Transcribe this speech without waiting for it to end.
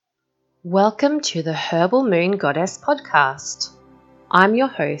Welcome to the Herbal Moon Goddess podcast. I'm your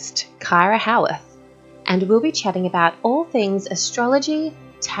host, Kyra Howarth, and we'll be chatting about all things astrology,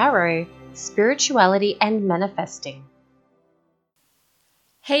 tarot, spirituality, and manifesting.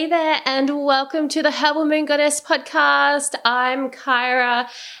 Hey there, and welcome to the Herbal Moon Goddess podcast. I'm Kyra,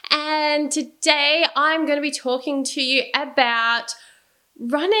 and today I'm going to be talking to you about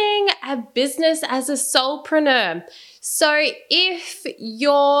running a business as a soulpreneur. So if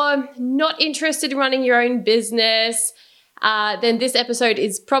you're not interested in running your own business, then this episode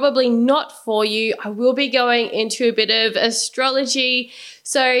is probably not for you. I will be going into a bit of astrology,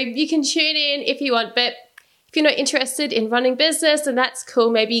 so you can tune in if you want, but if you're not interested in running business, then that's cool.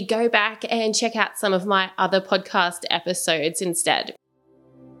 Maybe go back and check out some of my other podcast episodes instead.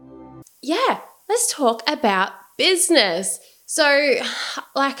 Yeah, let's talk about business. So,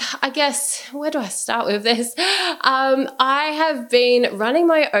 I guess, where do I start with this? I have been running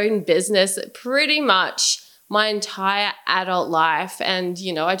my own business pretty much my entire adult life. And,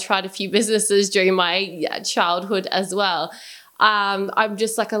 I tried a few businesses during my childhood as well. I'm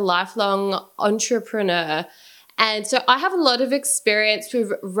just like a lifelong entrepreneur. And so I have a lot of experience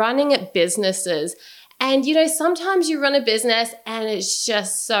with running businesses. And, sometimes you run a business and it's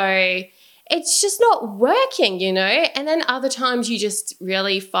just not working, and then other times you just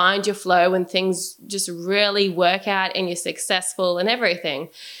really find your flow and things just really work out and you're successful and everything.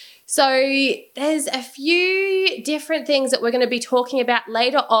 So there's a few different things that we're going to be talking about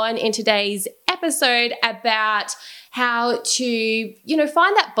later on in today's episode about how to,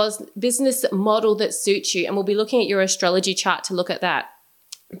 find that business model that suits you. And we'll be looking at your astrology chart to look at that.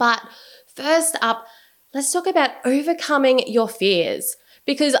 But first up, let's talk about overcoming your fears,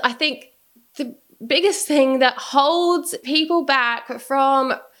 because I think the biggest thing that holds people back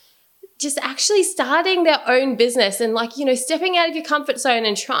from just actually starting their own business and stepping out of your comfort zone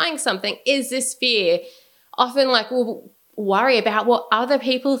and trying something is this fear. Often we'll worry about what other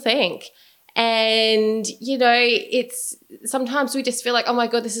people think. And, it's sometimes we just feel like, oh my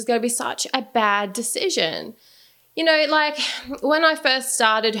God, this is going to be such a bad decision. When I first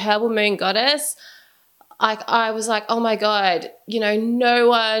started Herbal Moon Goddess, I was like, oh my God, no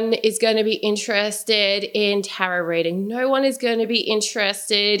one is going to be interested in tarot reading. No one is going to be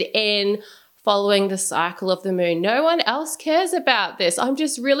interested in following the cycle of the moon. No one else cares about this. I'm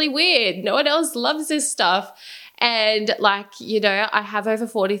just really weird. No one else loves this stuff. And I have over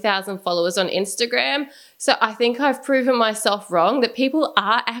 40,000 followers on Instagram. So I think I've proven myself wrong that people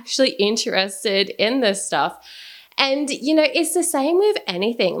are actually interested in this stuff. And, it's the same with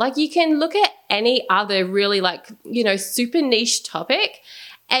anything. You can look at any other really super niche topic,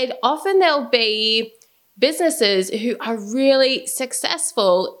 and often there'll be businesses who are really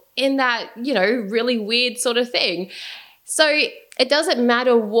successful in that, really weird sort of thing. So it doesn't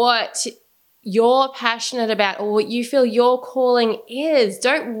matter what you're passionate about or what you feel your calling is.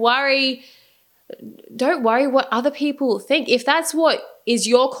 Don't worry what other people think. If that's what is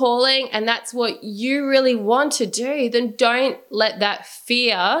your calling and that's what you really want to do, then don't let that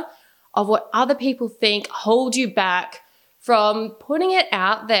fear of what other people think hold you back from putting it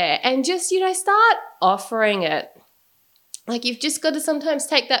out there and just, start offering it. You've just got to sometimes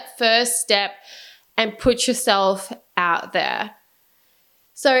take that first step and put yourself out there.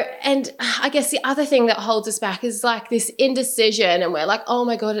 So, and I guess the other thing that holds us back is this indecision, and we're like, oh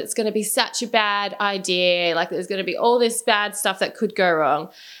my God, it's going to be such a bad idea. There's going to be all this bad stuff that could go wrong.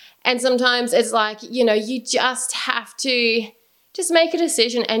 And sometimes it's you just have to just make a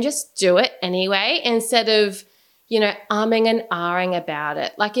decision and just do it anyway, instead of, umming and ahhing about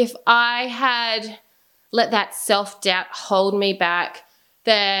it. If I had let that self-doubt hold me back,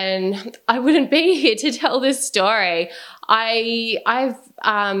 then I wouldn't be here to tell this story. I've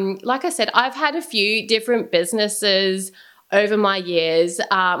like I said, I've had a few different businesses over my years.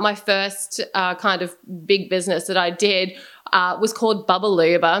 My first kind of big business that I did was called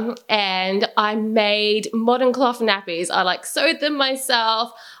Bubbaluba, and I made modern cloth nappies. I sewed them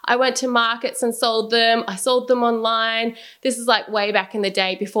myself. I went to markets and sold them. I sold them online. This is way back in the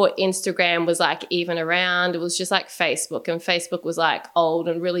day before Instagram was even around. It was just Facebook, and Facebook was old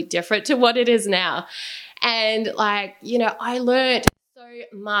and really different to what it is now. And I learned so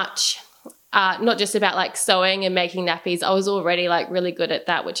much, not just about sewing and making nappies. I was already really good at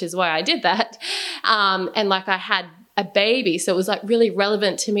that, which is why I did that. And I had a baby, so it was really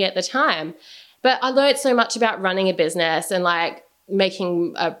relevant to me at the time. But I learned so much about running a business and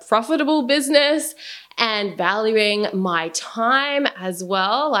making a profitable business and valuing my time as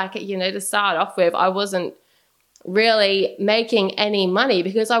well. To start off with, I wasn't really making any money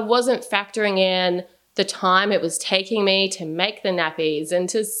because I wasn't factoring in the time it was taking me to make the nappies and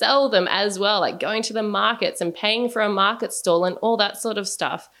to sell them as well, like going to the markets and paying for a market stall and all that sort of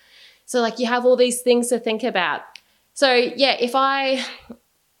stuff. So like you have all these things to think about. So yeah, if I,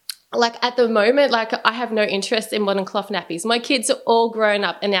 like at the moment, like I have no interest in modern cloth nappies. My kids are all grown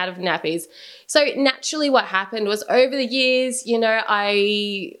up and out of nappies. So naturally what happened was over the years,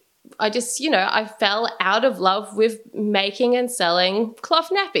 I just, I fell out of love with making and selling cloth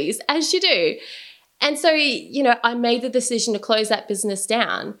nappies, as you do. And so, I made the decision to close that business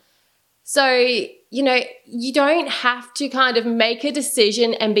down. So, you don't have to kind of make a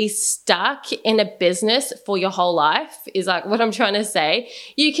decision and be stuck in a business for your whole life, is like what I'm trying to say.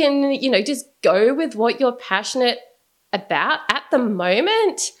 You can, just go with what you're passionate about at the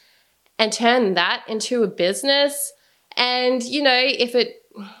moment and turn that into a business. And, if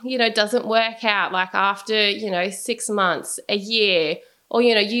it, doesn't work out like after, 6 months, a year, or,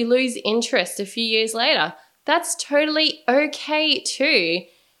 you lose interest a few years later, that's totally okay too.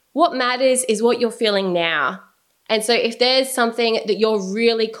 What matters is what you're feeling now. And so if there's something that you're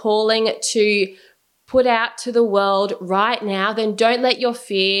really calling to put out to the world right now, then don't let your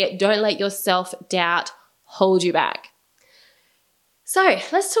fear, don't let your self-doubt hold you back. So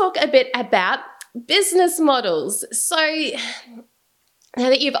let's talk a bit about business models. So now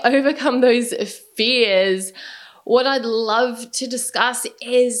that you've overcome those fears, what I'd love to discuss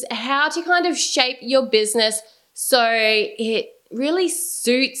is how to kind of shape your business so it really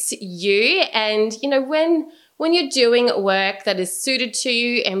suits you. And, when you're doing work that is suited to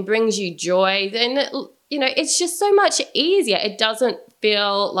you and brings you joy, then, it's just so much easier. It doesn't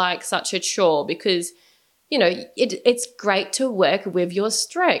feel like such a chore because, it's great to work with your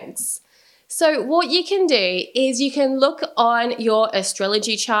strengths. So what you can do is you can look on your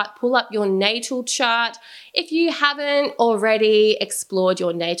astrology chart, pull up your natal chart. If you haven't already explored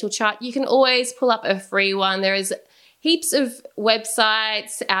your natal chart, you can always pull up a free one. There is heaps of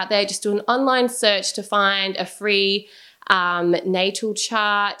websites out there. Just do an online search to find a free natal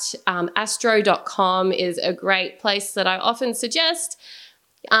chart. Astro.com is a great place that I often suggest.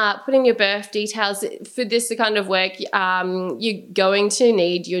 Put in your birth details. For this to kind of work, you're going to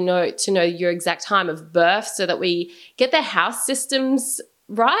need to know your exact time of birth so that we get the house systems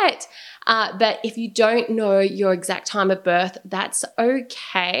right. But if you don't know your exact time of birth, that's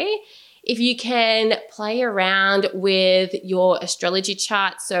okay. If you can play around with your astrology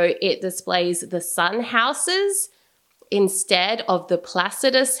chart so it displays the sun houses instead of the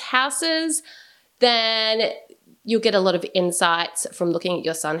Placidus houses, then you'll get a lot of insights from looking at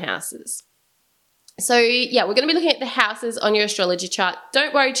your sun houses. So yeah, we're going to be looking at the houses on your astrology chart.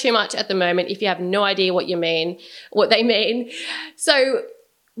 Don't worry too much at the moment if you have no idea what they mean. So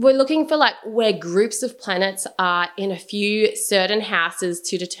we're looking for like where groups of planets are in a few certain houses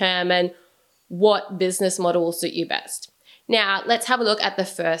to determine what business model will suit you best. Now, let's have a look at the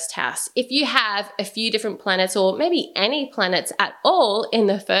first house. If you have a few different planets or maybe any planets at all in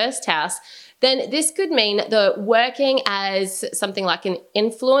the first house, then this could mean that working as something like an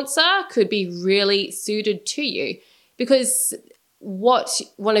influencer could be really suited to you, because what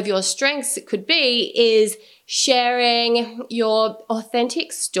one of your strengths could be is sharing your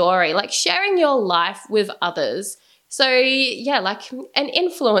authentic story, like sharing your life with others. So yeah, like an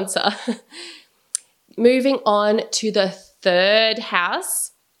influencer. Moving on to the third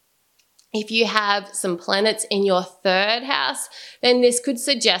house. If you have some planets in your third house, then this could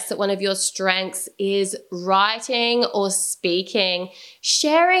suggest that one of your strengths is writing or speaking,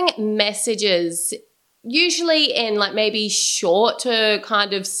 sharing messages, usually in like maybe shorter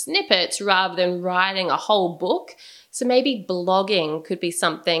kind of snippets rather than writing a whole book. So maybe blogging could be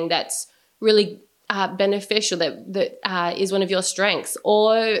something that's really beneficial, that is one of your strengths,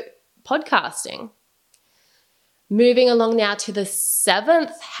 or podcasting. Moving along now to the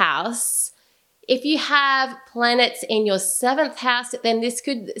seventh house. If you have planets in your seventh house, then this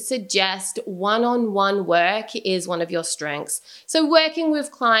could suggest one-on-one work is one of your strengths. So working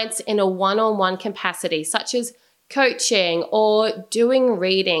with clients in a one-on-one capacity, such as coaching or doing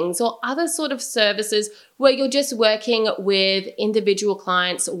readings or other sort of services where you're just working with individual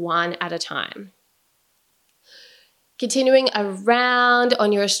clients one at a time. Continuing around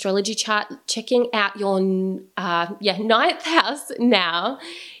on your astrology chart, checking out your ninth house now.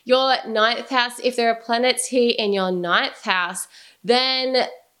 Your ninth house, if there are planets here in your ninth house, then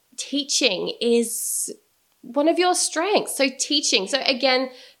teaching is one of your strengths. So teaching. So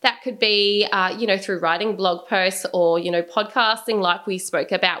again, that could be, through writing blog posts or, podcasting like we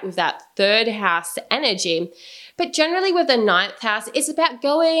spoke about with that third house energy. But generally with the ninth house, it's about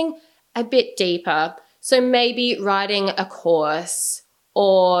going a bit deeper. So maybe writing a course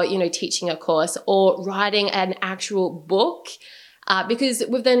or, teaching a course or writing an actual book. Because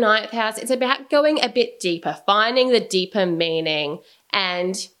with the ninth house, it's about going a bit deeper, finding the deeper meaning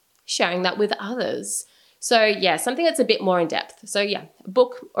and sharing that with others. So yeah, something that's a bit more in depth. So yeah, a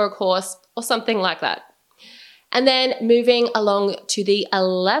book or a course or something like that. And then moving along to the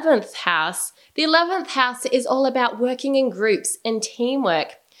 11th house. The 11th house is all about working in groups and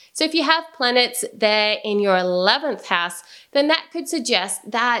teamwork. So if you have planets there in your 11th house, then that could suggest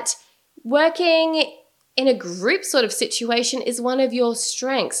that working in a group sort of situation is one of your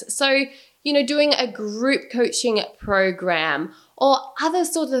strengths. So, doing a group coaching program or other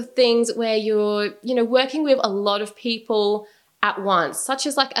sort of things where you're, working with a lot of people at once, such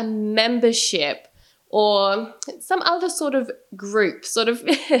as like a membership or some other sort of group sort of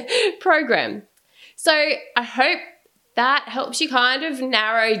program. So I hope that helps you kind of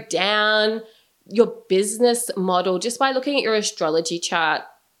narrow down your business model just by looking at your astrology chart.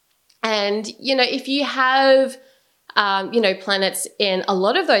 And, if you have, planets in a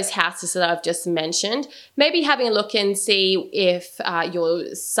lot of those houses that I've just mentioned, maybe having a look and see if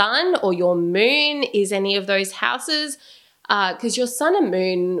your sun or your moon is any of those houses, because your sun and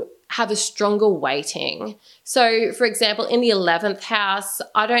moon have a stronger weighting. So, for example, in the 11th house,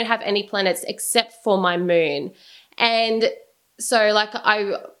 I don't have any planets except for my moon. And so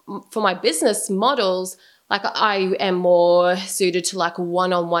for my business models, I am more suited to like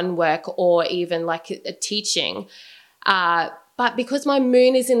one-on-one work or even like a teaching. But because my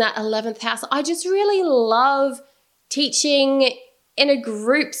moon is in that 11th house, I just really love teaching in a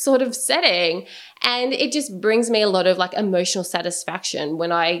group sort of setting. And it just brings me a lot of like emotional satisfaction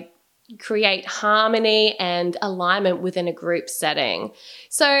when I create harmony and alignment within a group setting.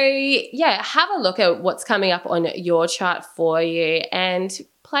 So yeah, have a look at what's coming up on your chart for you and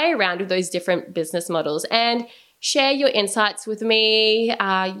play around with those different business models and share your insights with me.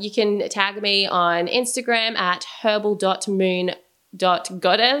 You can tag me on Instagram at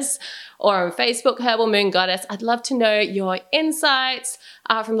herbal.moon.goddess or on Facebook, Herbal Moon Goddess. I'd love to know your insights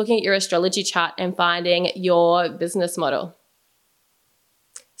from looking at your astrology chart and finding your business model.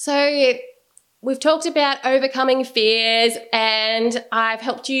 So we've talked about overcoming fears and I've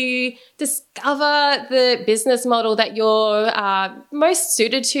helped you discover the business model that you're most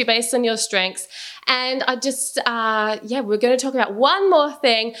suited to based on your strengths. And I just, we're going to talk about one more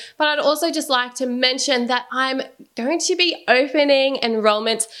thing, but I'd also just like to mention that I'm going to be opening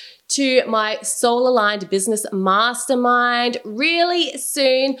enrollment to my Soul Aligned Business Mastermind really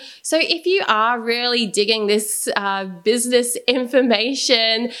soon. So if you are really digging this business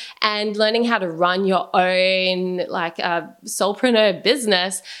information and learning how to run your own soulpreneur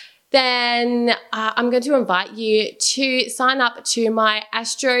business, then I'm going to invite you to sign up to my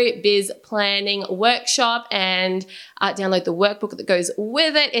Astro Biz Planning Workshop and download the workbook that goes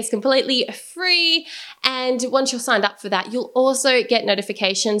with it. It's completely free. And once you're signed up for that, you'll also get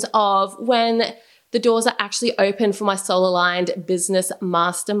notifications of when the doors are actually open for my Soul Aligned Business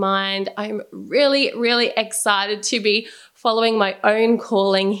Mastermind. I'm really, really excited to be following my own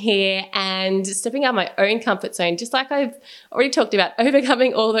calling here and stepping out my own comfort zone, just like I've already talked about,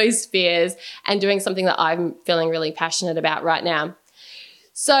 overcoming all those fears and doing something that I'm feeling really passionate about right now.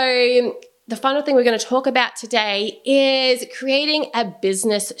 So the final thing we're going to talk about today is creating a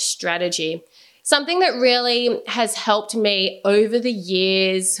business strategy. Something that really has helped me over the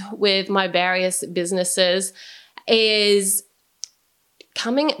years with my various businesses is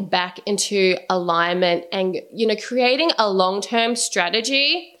coming back into alignment and, creating a long-term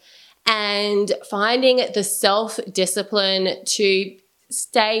strategy and finding the self-discipline to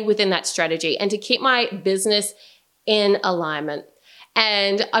stay within that strategy and to keep my business in alignment.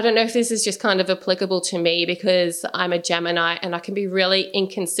 And I don't know if this is just kind of applicable to me because I'm a Gemini and I can be really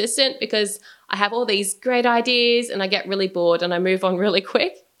inconsistent because I have all these great ideas and I get really bored and I move on really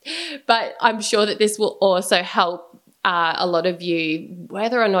quick. But I'm sure that this will also help a lot of you,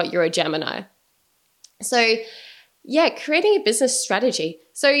 whether or not you're a Gemini. So yeah, creating a business strategy.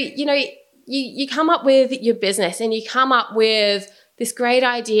 So, you come up with your business and you come up with this great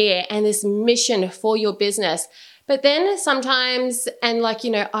idea and this mission for your business. But then sometimes, and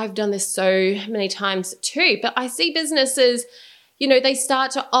I've done this so many times too, but I see businesses, they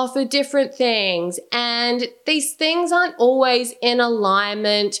start to offer different things and these things aren't always in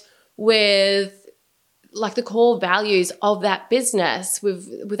alignment with the core values of that business,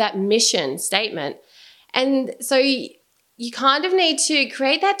 with that mission statement. And so you kind of need to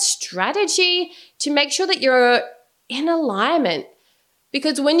create that strategy to make sure that you're in alignment.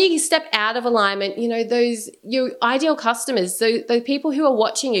 Because when you step out of alignment, those your ideal customers, so the people who are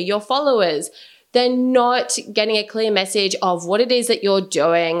watching you, your followers, they're not getting a clear message of what it is that you're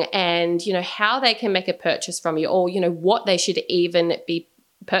doing and, how they can make a purchase from you, or, what they should even be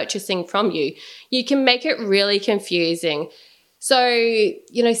purchasing from you, you can make it really confusing. So,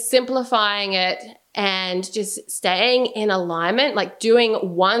 simplifying it and just staying in alignment, like doing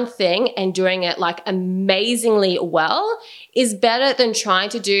one thing and doing it like amazingly well, is better than trying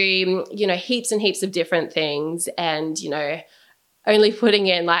to do, heaps and heaps of different things and, only putting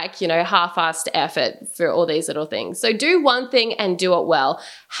in half-assed effort for all these little things. So do one thing and do it well.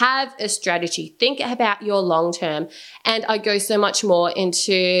 Have a strategy. Think about your long term. And I go so much more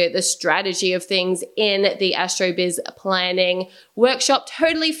into the strategy of things in the AstroBiz planning workshop,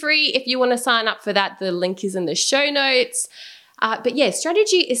 totally free. If you want to sign up for that, the link is in the show notes. But yeah,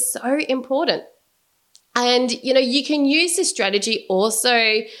 strategy is so important. And, you can use this strategy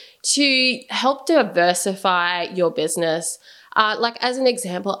also to help diversify your business. As an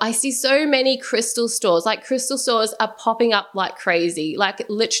example, I see so many crystal stores. Crystal stores are popping up like crazy.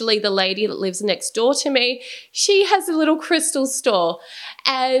 Literally the lady that lives next door to me, she has a little crystal store.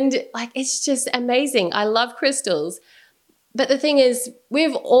 And it's just amazing. I love crystals. But the thing is,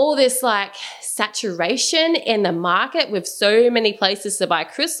 with all this saturation in the market, with so many places to buy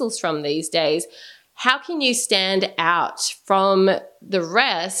crystals from these days, how can you stand out from the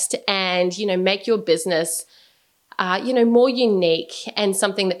rest and, make your business more unique and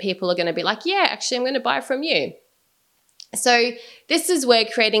something that people are going to be like, yeah, actually, I'm going to buy from you. So this is where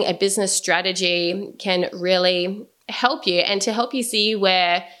creating a business strategy can really help you, and to help you see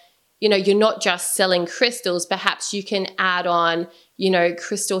where, you're not just selling crystals. Perhaps you can add on,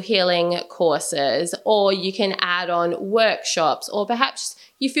 crystal healing courses, or you can add on workshops, or perhaps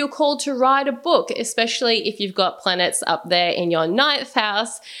you feel called to write a book, especially if you've got planets up there in your 9th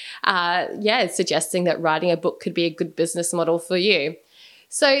house. It's suggesting that writing a book could be a good business model for you.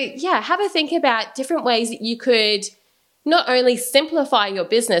 So have a think about different ways that you could not only simplify your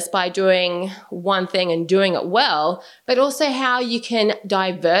business by doing one thing and doing it well, but also how you can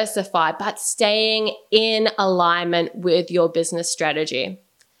diversify, but staying in alignment with your business strategy.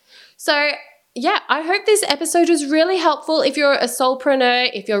 So I hope this episode was really helpful if you're a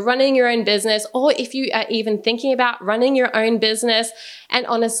soulpreneur, if you're running your own business, or if you are even thinking about running your own business. And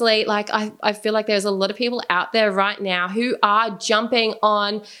honestly, I feel like there's a lot of people out there right now who are jumping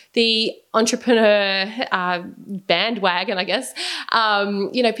on the entrepreneur bandwagon, I guess.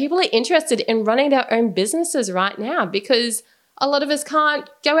 People are interested in running their own businesses right now because a lot of us can't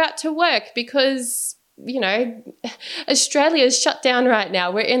go out to work because Australia is shut down right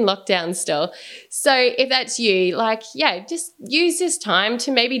now. We're in lockdown still. So if that's you, just use this time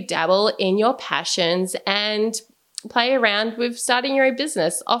to maybe dabble in your passions and play around with starting your own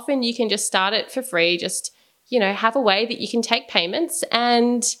business. Often you can just start it for free. Just, have a way that you can take payments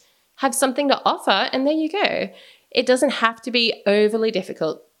and have something to offer. And there you go. It doesn't have to be overly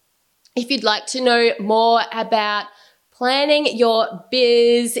difficult. If you'd like to know more about planning your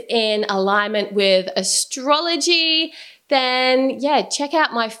biz in alignment with astrology, then check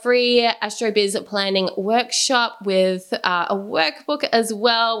out my free AstroBiz planning workshop with a workbook as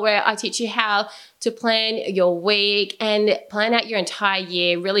well, where I teach you how to plan your week and plan out your entire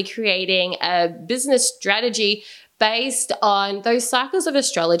year, really creating a business strategy based on those cycles of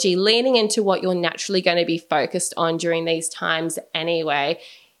astrology, leaning into what you're naturally going to be focused on during these times anyway.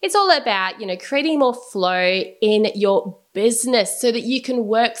 It's all about, creating more flow in your business so that you can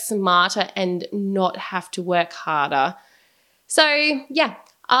work smarter and not have to work harder. So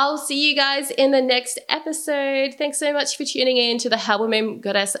I'll see you guys in the next episode. Thanks so much for tuning in to the Help Women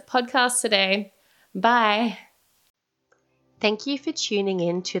Goddess podcast today. Bye. Thank you for tuning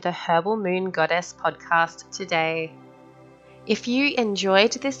in to the Herbal Moon Goddess podcast today. If you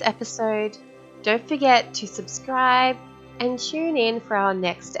enjoyed this episode, don't forget to subscribe and tune in for our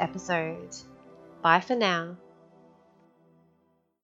next episode. Bye for now.